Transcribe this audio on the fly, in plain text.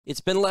It's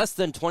been less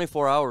than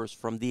 24 hours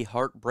from the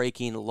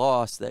heartbreaking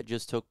loss that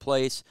just took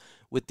place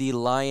with the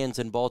Lions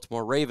and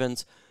Baltimore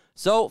Ravens.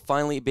 So,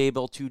 finally be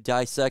able to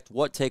dissect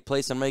what took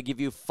place. I'm going to give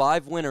you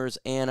 5 winners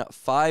and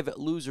 5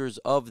 losers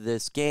of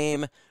this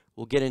game.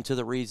 We'll get into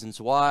the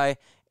reasons why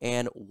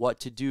and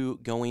what to do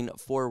going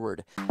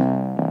forward.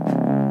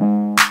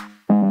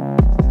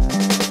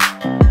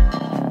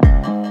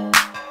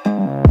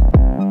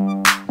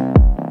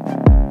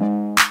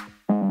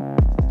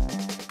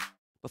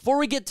 Before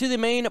we get to the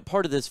main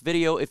part of this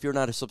video, if you're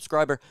not a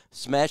subscriber,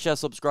 smash that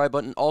subscribe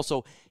button.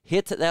 Also,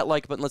 hit that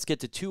like button. Let's get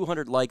to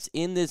 200 likes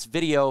in this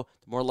video.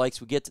 The more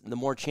likes we get, the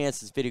more chance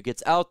this video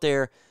gets out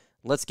there.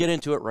 Let's get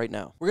into it right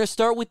now. We're going to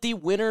start with the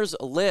winners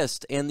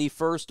list, and the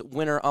first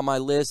winner on my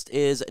list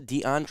is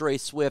DeAndre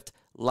Swift,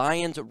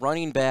 Lions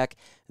running back.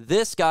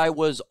 This guy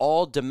was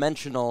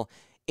all-dimensional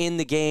in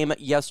the game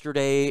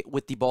yesterday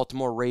with the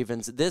Baltimore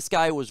Ravens. This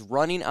guy was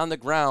running on the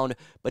ground,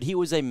 but he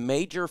was a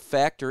major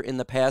factor in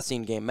the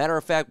passing game. Matter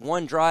of fact,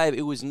 one drive,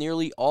 it was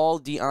nearly all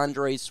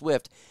DeAndre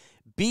Swift,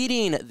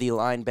 beating the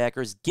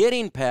linebackers,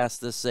 getting past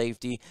the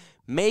safety,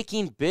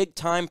 making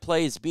big-time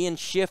plays, being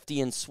shifty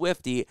and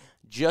swifty,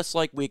 just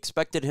like we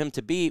expected him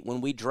to be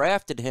when we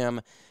drafted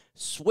him.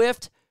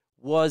 Swift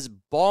was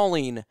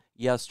balling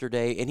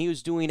yesterday, and he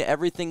was doing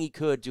everything he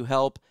could to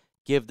help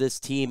give this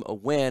team a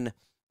win.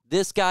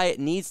 This guy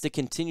needs to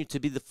continue to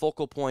be the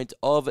focal point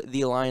of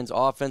the Lions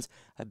offense.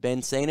 I've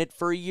been saying it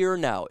for a year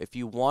now. If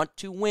you want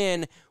to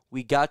win,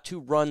 we got to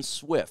run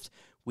Swift.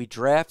 We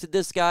drafted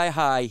this guy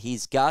high.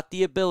 He's got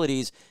the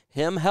abilities.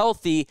 Him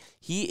healthy,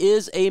 he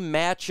is a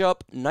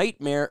matchup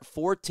nightmare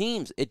for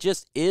teams. It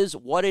just is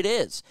what it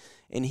is.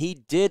 And he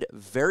did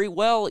very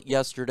well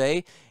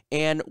yesterday.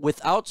 And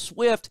without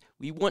Swift,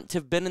 we wouldn't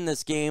have been in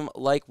this game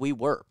like we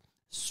were.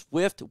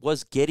 Swift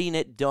was getting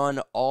it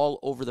done all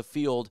over the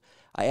field.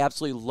 I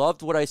absolutely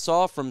loved what I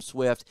saw from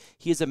Swift.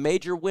 He is a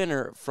major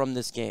winner from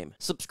this game.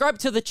 Subscribe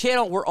to the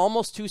channel. We're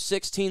almost to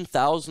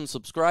 16,000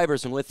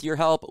 subscribers, and with your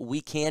help, we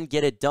can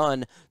get it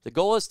done. The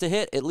goal is to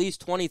hit at least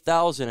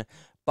 20,000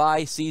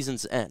 by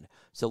season's end.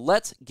 So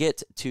let's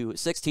get to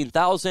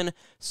 16,000.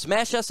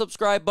 Smash that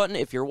subscribe button.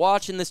 If you're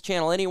watching this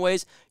channel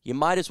anyways, you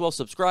might as well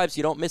subscribe so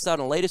you don't miss out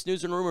on the latest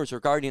news and rumors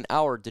regarding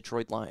our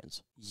Detroit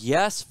Lions.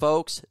 Yes,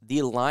 folks,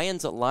 the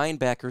Lions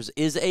linebackers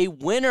is a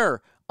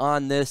winner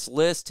on this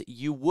list.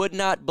 You would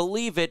not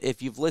believe it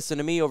if you've listened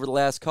to me over the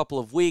last couple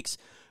of weeks,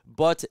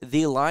 but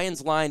the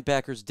Lions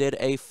linebackers did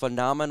a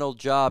phenomenal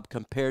job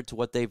compared to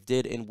what they've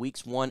did in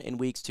weeks 1 and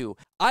weeks 2.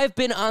 I've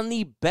been on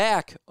the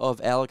back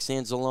of Alex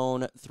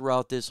Anzalone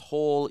throughout this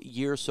whole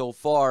year so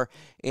far,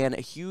 and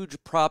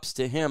huge props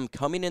to him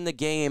coming in the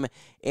game,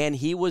 and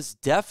he was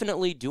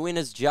definitely doing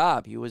his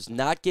job. He was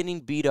not getting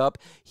beat up.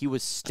 He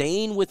was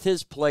staying with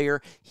his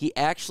player. He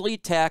actually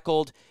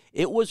tackled.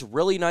 It was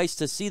really nice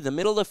to see. The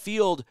middle of the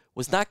field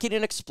was not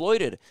getting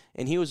exploited,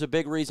 and he was a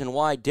big reason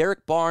why.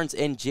 Derrick Barnes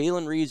and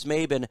Jalen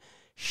Reeves-Maybin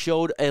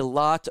showed a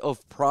lot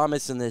of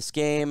promise in this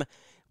game.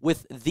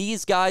 With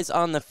these guys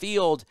on the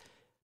field,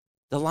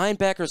 the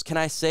linebackers, can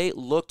I say,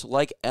 looked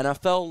like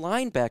NFL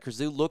linebackers.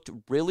 They looked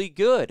really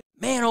good.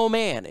 Man, oh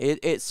man,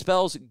 it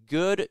spells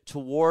good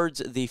towards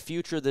the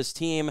future of this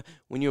team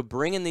when you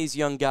bring in these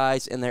young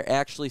guys and they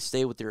actually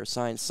stay with their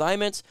assigned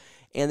assignments,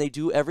 and they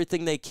do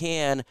everything they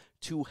can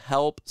to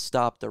help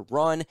stop the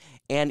run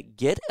and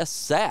get a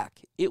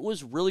sack. It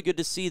was really good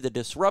to see the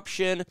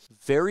disruption.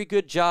 Very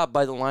good job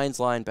by the Lions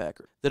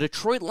linebacker. The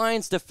Detroit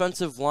Lions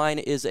defensive line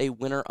is a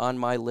winner on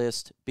my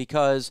list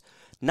because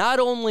not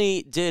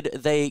only did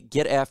they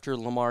get after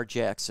Lamar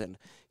Jackson,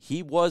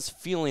 he was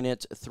feeling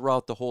it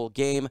throughout the whole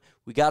game.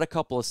 We got a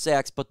couple of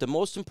sacks, but the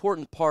most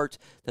important part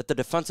that the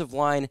defensive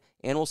line,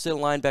 and we'll say the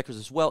linebackers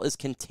as well, is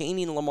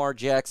containing Lamar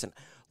Jackson.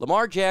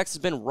 Lamar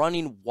Jackson's been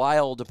running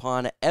wild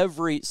upon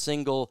every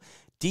single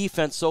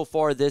defense so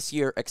far this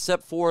year,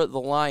 except for the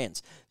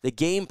Lions. The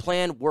game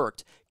plan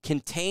worked.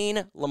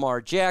 Contain Lamar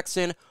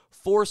Jackson,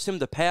 force him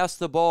to pass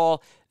the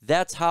ball.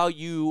 That's how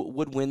you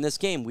would win this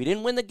game. We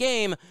didn't win the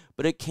game,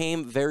 but it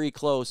came very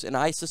close. And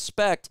I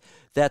suspect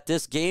that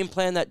this game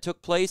plan that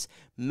took place,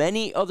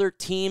 many other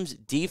teams'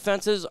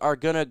 defenses are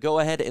going to go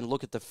ahead and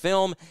look at the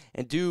film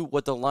and do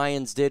what the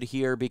Lions did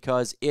here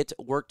because it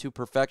worked to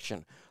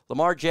perfection.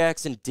 Lamar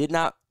Jackson did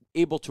not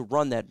able to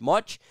run that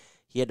much.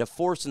 He had to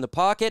force in the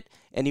pocket,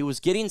 and he was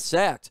getting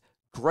sacked.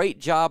 Great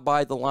job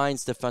by the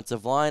Lions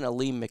defensive line.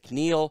 Aleem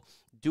McNeil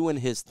doing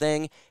his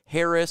thing.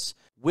 Harris,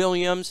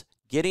 Williams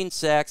getting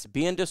sacks,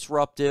 being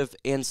disruptive,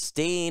 and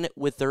staying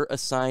with their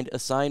assigned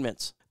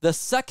assignments. The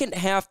second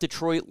half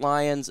Detroit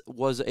Lions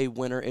was a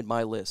winner in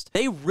my list.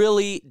 They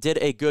really did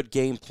a good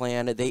game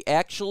plan. They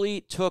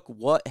actually took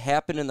what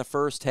happened in the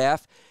first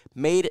half,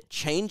 made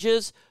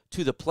changes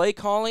to the play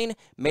calling,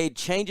 made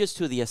changes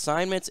to the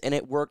assignments, and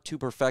it worked to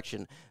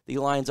perfection. The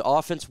Lions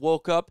offense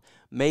woke up,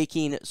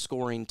 making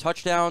scoring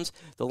touchdowns.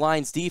 The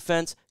Lions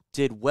defense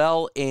did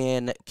well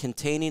in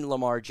containing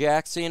Lamar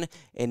Jackson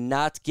and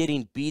not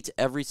getting beat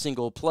every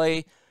single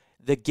play.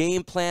 The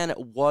game plan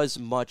was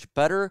much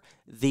better.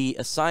 The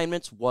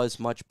assignments was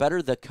much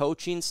better. The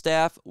coaching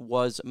staff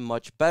was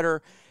much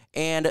better.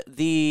 And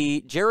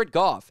the Jared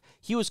Goff,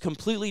 he was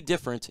completely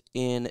different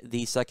in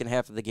the second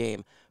half of the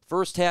game.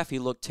 First half, he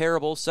looked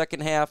terrible.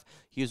 Second half,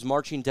 he was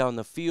marching down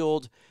the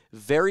field.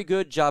 Very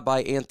good job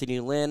by Anthony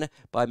Lynn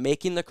by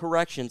making the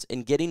corrections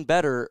and getting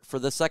better for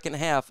the second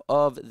half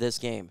of this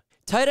game.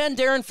 Tight end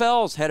Darren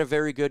Fells had a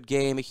very good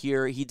game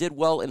here. He did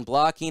well in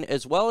blocking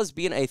as well as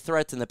being a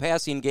threat in the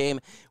passing game.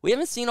 We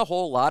haven't seen a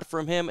whole lot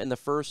from him in the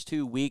first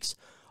 2 weeks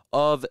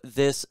of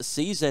this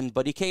season,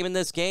 but he came in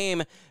this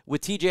game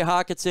with TJ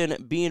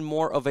Hawkinson being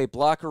more of a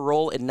blocker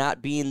role and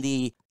not being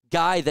the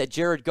guy that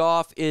Jared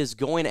Goff is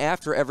going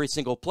after every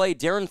single play.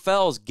 Darren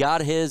Fells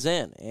got his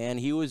in, and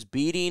he was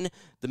beating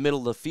the middle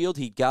of the field.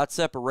 He got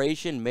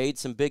separation, made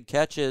some big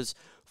catches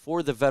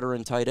for the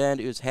veteran tight end.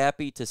 He was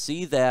happy to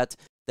see that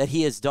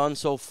he has done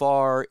so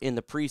far in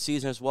the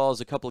preseason as well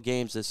as a couple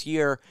games this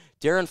year.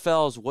 Darren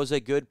Fells was a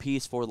good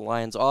piece for the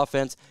Lions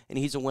offense, and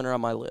he's a winner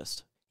on my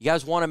list. You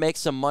guys want to make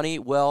some money?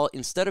 Well,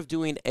 instead of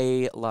doing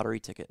a lottery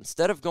ticket,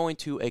 instead of going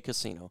to a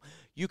casino,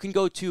 you can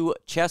go to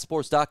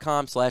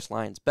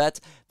chatsports.com/lionsbet.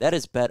 That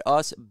is bet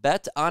us.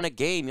 Bet on a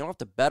game. You don't have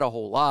to bet a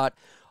whole lot.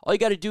 All you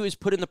got to do is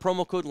put in the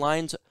promo code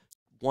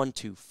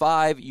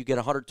LIONS125. You get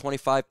a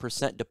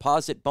 125%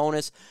 deposit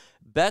bonus.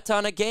 Bet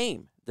on a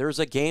game. There's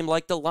a game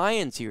like the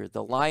Lions here.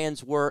 The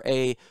Lions were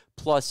a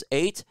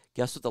 +8.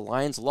 Guess what? The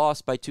Lions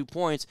lost by 2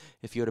 points.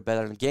 If you would have bet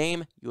on a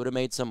game, you would have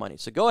made some money.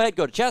 So go ahead,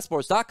 go to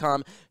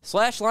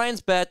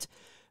chatsports.com/lionsbet.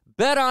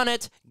 Bet on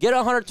it. Get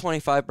a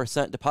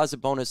 125%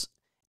 deposit bonus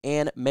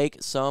and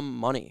make some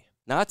money.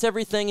 Not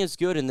everything is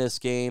good in this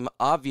game,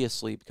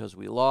 obviously, because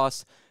we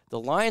lost. The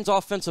Lions'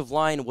 offensive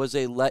line was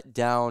a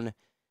letdown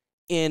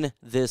in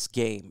this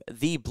game.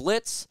 The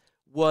blitz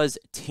was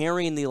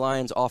tearing the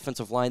Lions'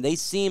 offensive line. They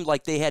seemed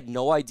like they had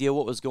no idea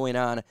what was going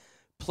on.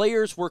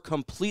 Players were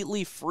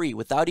completely free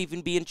without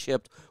even being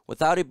chipped,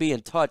 without it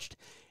being touched.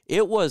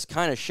 It was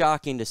kind of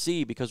shocking to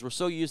see because we're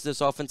so used to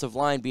this offensive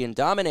line being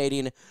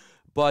dominating,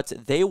 but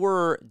they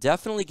were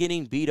definitely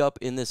getting beat up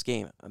in this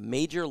game. A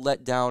major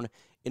letdown,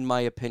 in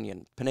my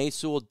opinion. Penei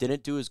Sewell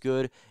didn't do as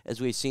good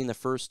as we've seen the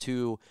first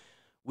 2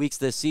 weeks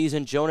this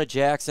season. Jonah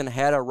Jackson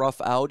had a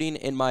rough outing,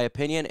 in my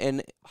opinion,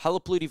 and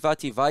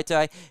Halapoulivaati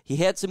Vaitai, he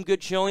had some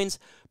good showings,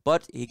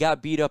 but he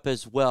got beat up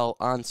as well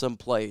on some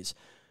plays.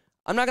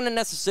 I'm not going to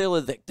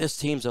necessarily think this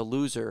team's a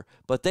loser,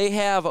 but they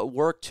have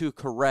work to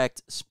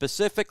correct,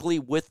 specifically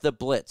with the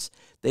blitz.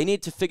 They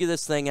need to figure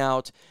this thing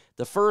out.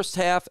 The first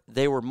half,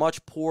 they were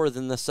much poorer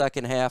than the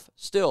second half.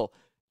 Still,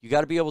 you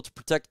got to be able to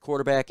protect the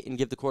quarterback and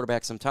give the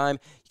quarterback some time.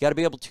 You got to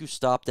be able to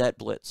stop that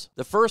blitz.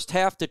 The first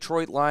half,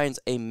 Detroit Lions,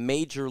 a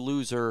major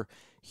loser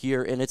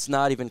here, and it's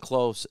not even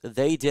close.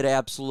 They did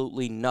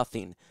absolutely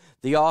nothing.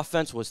 The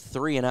offense was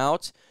 3 and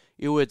out.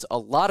 It was a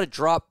lot of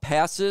drop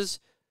passes,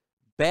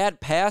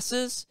 bad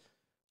passes,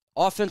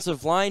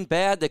 offensive line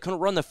bad. They couldn't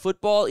run the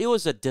football. It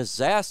was a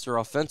disaster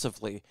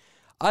offensively.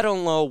 I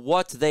don't know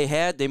what they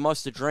had. They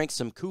must have drank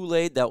some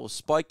Kool-Aid that was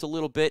spiked a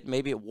little bit.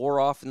 Maybe it wore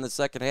off in the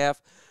second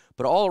half.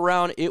 But all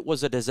around, it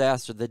was a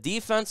disaster. The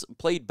defense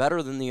played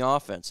better than the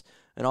offense,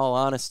 in all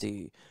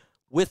honesty.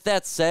 With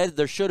that said,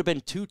 there should have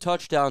been 2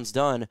 touchdowns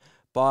done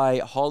by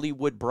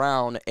Hollywood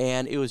Brown,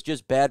 and it was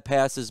just bad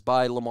passes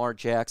by Lamar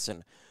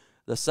Jackson.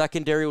 The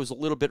secondary was a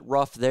little bit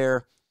rough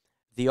there.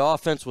 The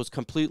offense was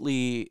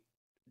completely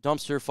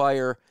dumpster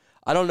fire.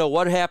 I don't know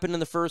what happened in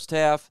the first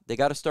half. They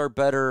got to start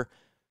better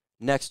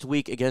next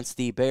week against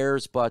the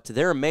Bears, but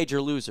they're a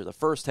major loser. The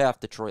first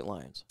half, Detroit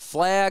Lions.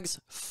 Flags,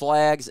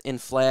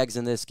 and flags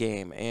in this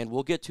game, and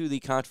we'll get to the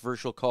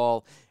controversial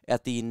call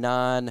at the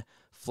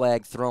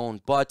non-flag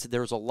thrown, but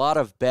there's a lot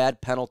of bad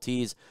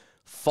penalties.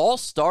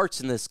 False starts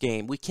in this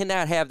game. We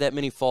cannot have that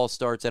many false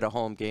starts at a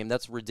home game.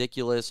 That's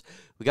ridiculous.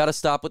 We got to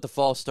stop with the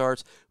false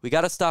starts. We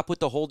got to stop with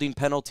the holding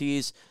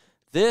penalties.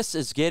 This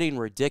is getting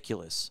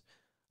ridiculous.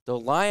 The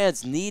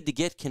Lions need to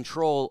get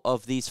control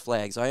of these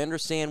flags. I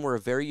understand we're a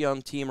very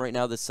young team right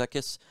now, the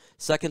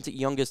second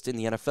youngest in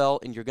the NFL,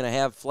 and you're going to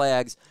have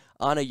flags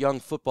on a young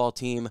football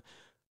team.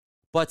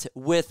 But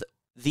with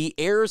the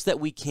errors that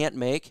we can't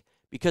make,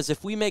 because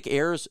if we make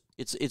errors,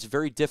 it's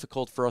very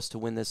difficult for us to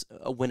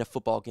win a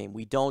football game.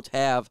 We don't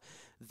have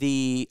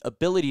the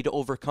ability to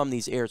overcome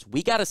these errors.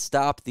 We got to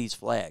stop these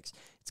flags.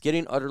 It's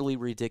getting utterly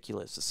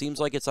ridiculous. It seems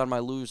like it's on my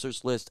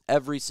losers list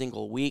every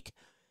single week.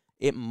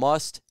 It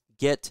must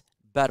get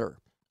better.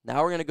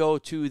 Now we're going to go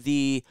to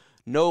the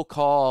no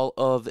call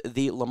of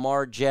the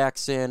Lamar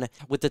Jackson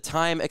with the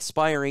time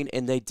expiring,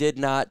 and they did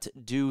not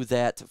do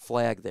that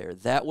flag there.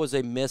 That was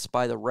a miss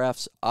by the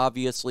refs.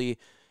 Obviously,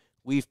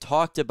 we've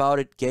talked about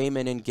it game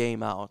in and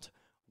game out,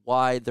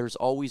 why there's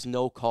always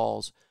no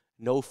calls,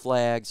 no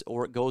flags,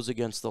 or it goes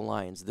against the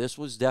Lions. This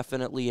was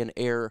definitely an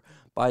error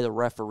by the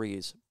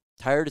referees.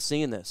 Tired of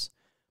seeing this,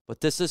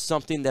 but this is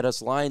something that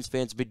us Lions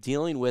fans have been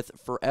dealing with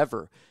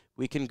forever.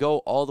 We can go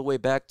all the way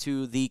back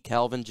to the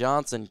Calvin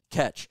Johnson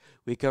catch.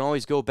 We can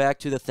always go back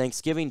to the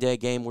Thanksgiving Day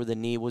game where the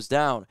knee was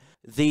down.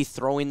 The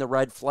throwing the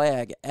red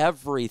flag.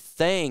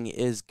 Everything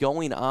is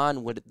going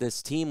on with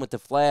this team with the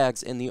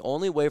flags, and the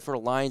only way for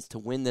the Lions to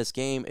win this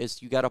game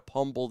is you got to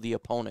pummel the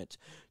opponent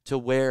to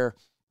where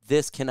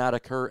this cannot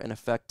occur and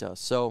affect us.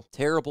 So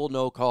terrible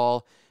no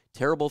call,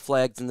 terrible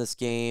flags in this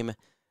game.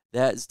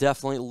 That is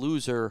definitely a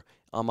loser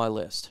on my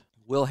list.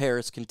 Will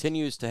Harris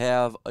continues to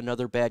have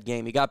another bad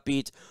game. He got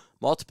beat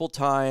multiple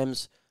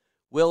times.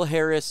 Will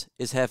Harris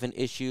is having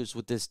issues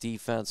with this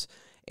defense.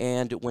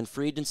 And when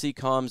free agency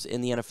comes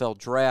in the NFL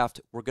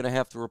draft, we're going to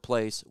have to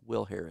replace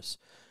Will Harris.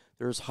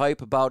 There's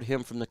hype about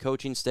him from the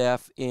coaching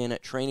staff in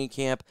training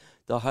camp.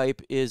 The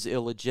hype is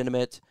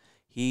illegitimate.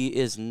 He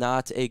is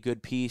not a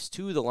good piece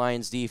to the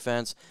Lions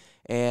defense.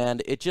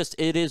 And it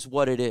is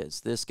what it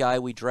is. This guy,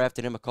 we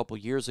drafted him a couple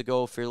years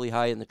ago, fairly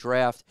high in the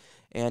draft,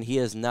 and he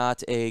is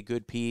not a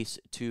good piece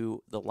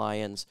to the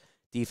Lions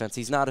defense.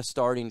 He's not a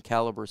starting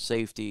caliber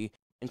safety.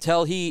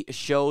 Until he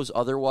shows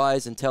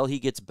otherwise, until he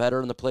gets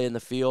better in the play in the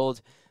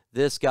field,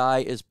 this guy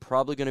is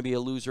probably going to be a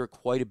loser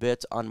quite a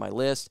bit on my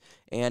list,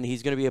 and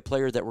he's going to be a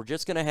player that we're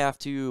just going to have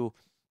to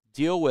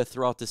deal with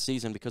throughout the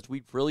season because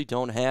we really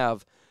don't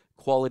have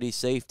quality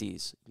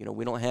safeties. You know,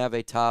 we don't have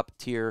a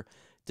top-tier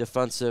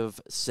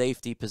defensive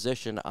safety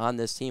position on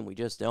this team. We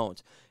just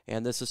don't.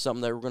 And this is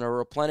something that we're going to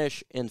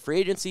replenish in free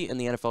agency and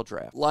the NFL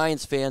draft.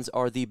 Lions fans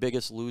are the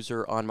biggest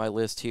loser on my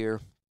list here.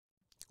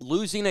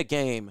 Losing a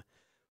game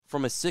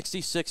from a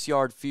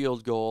 66-yard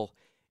field goal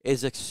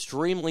is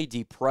extremely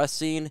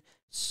depressing,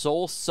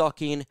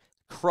 soul-sucking,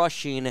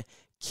 crushing,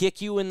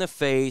 kick you in the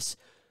face,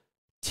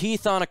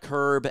 teeth on a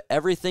curb,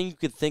 everything you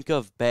could think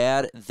of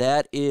bad.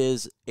 That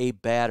is a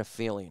bad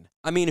feeling.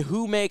 I mean,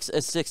 who makes a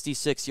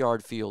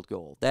 66-yard field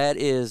goal? That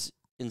is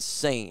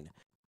insane.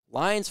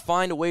 Lions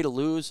find a way to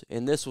lose,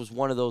 and this was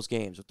one of those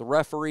games with the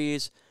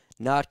referees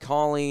not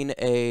calling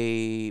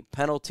a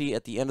penalty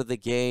at the end of the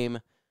game.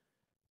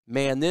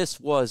 Man, this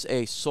was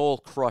a soul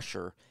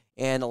crusher.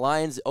 And the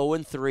Lions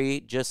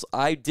 0-3.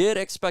 I did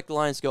expect the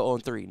Lions to go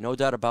 0-3. No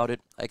doubt about it.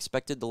 I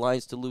expected the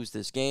Lions to lose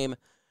this game.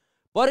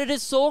 But it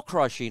is soul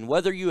crushing,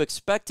 whether you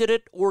expected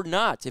it or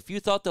not. If you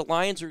thought the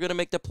Lions were going to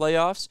make the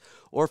playoffs,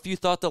 or if you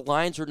thought the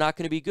Lions were not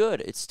going to be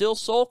good, it's still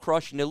soul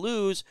crushing to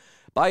lose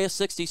by a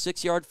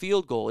 66-yard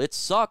field goal. It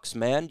sucks,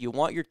 man. You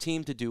want your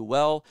team to do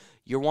well.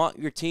 You want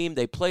your team.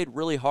 They played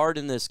really hard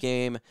in this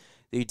game.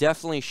 They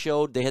definitely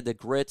showed they had the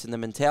grit and the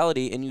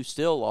mentality, and you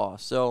still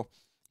lost. So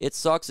it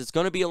sucks. It's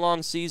going to be a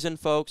long season,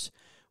 folks.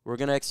 We're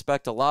going to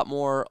expect a lot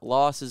more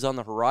losses on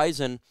the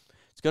horizon.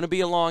 It's going to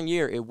be a long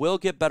year. It will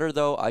get better,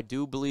 though. I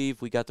do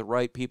believe we got the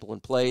right people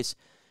in place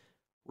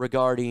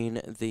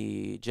regarding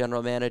the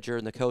general manager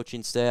and the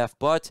coaching staff.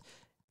 But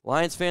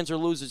Lions fans are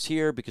losers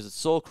here because it's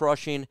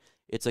soul-crushing.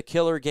 It's a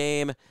killer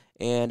game,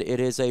 and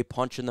it is a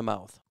punch in the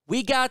mouth.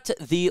 We got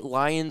the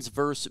Lions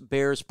vs.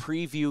 Bears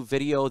preview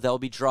video that will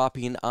be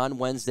dropping on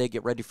Wednesday.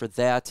 Get ready for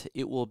that.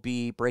 It will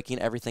be breaking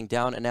everything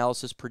down,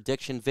 analysis,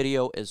 prediction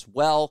video, as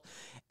well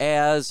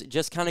as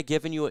just kind of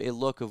giving you a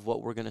look of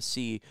what we're going to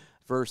see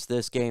versus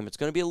this game. It's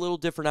going to be a little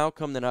different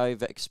outcome than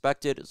I've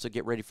expected, so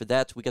get ready for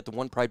that. We got the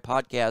One Pride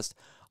podcast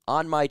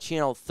on my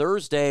channel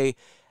Thursday,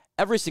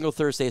 every single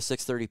Thursday at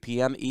 6:30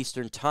 p.m.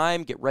 Eastern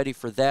Time. Get ready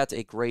for that.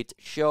 A great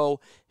show.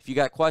 If you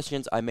got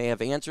questions, I may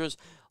have answers.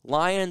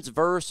 Lions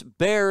vs.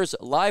 Bears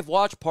live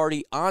watch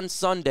party on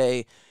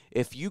Sunday.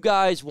 If you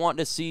guys want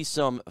to see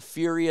some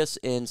furious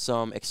and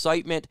some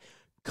excitement,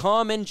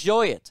 come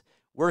enjoy it.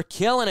 We're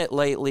killing it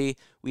lately.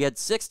 We had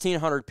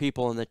 1,600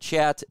 people in the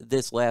chat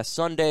this last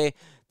Sunday.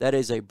 That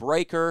is a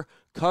breaker.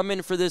 Come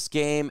in for this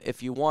game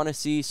if you want to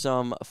see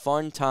some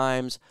fun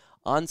times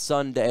on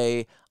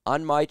Sunday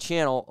on my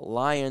channel,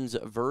 Lions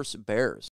vs. Bears.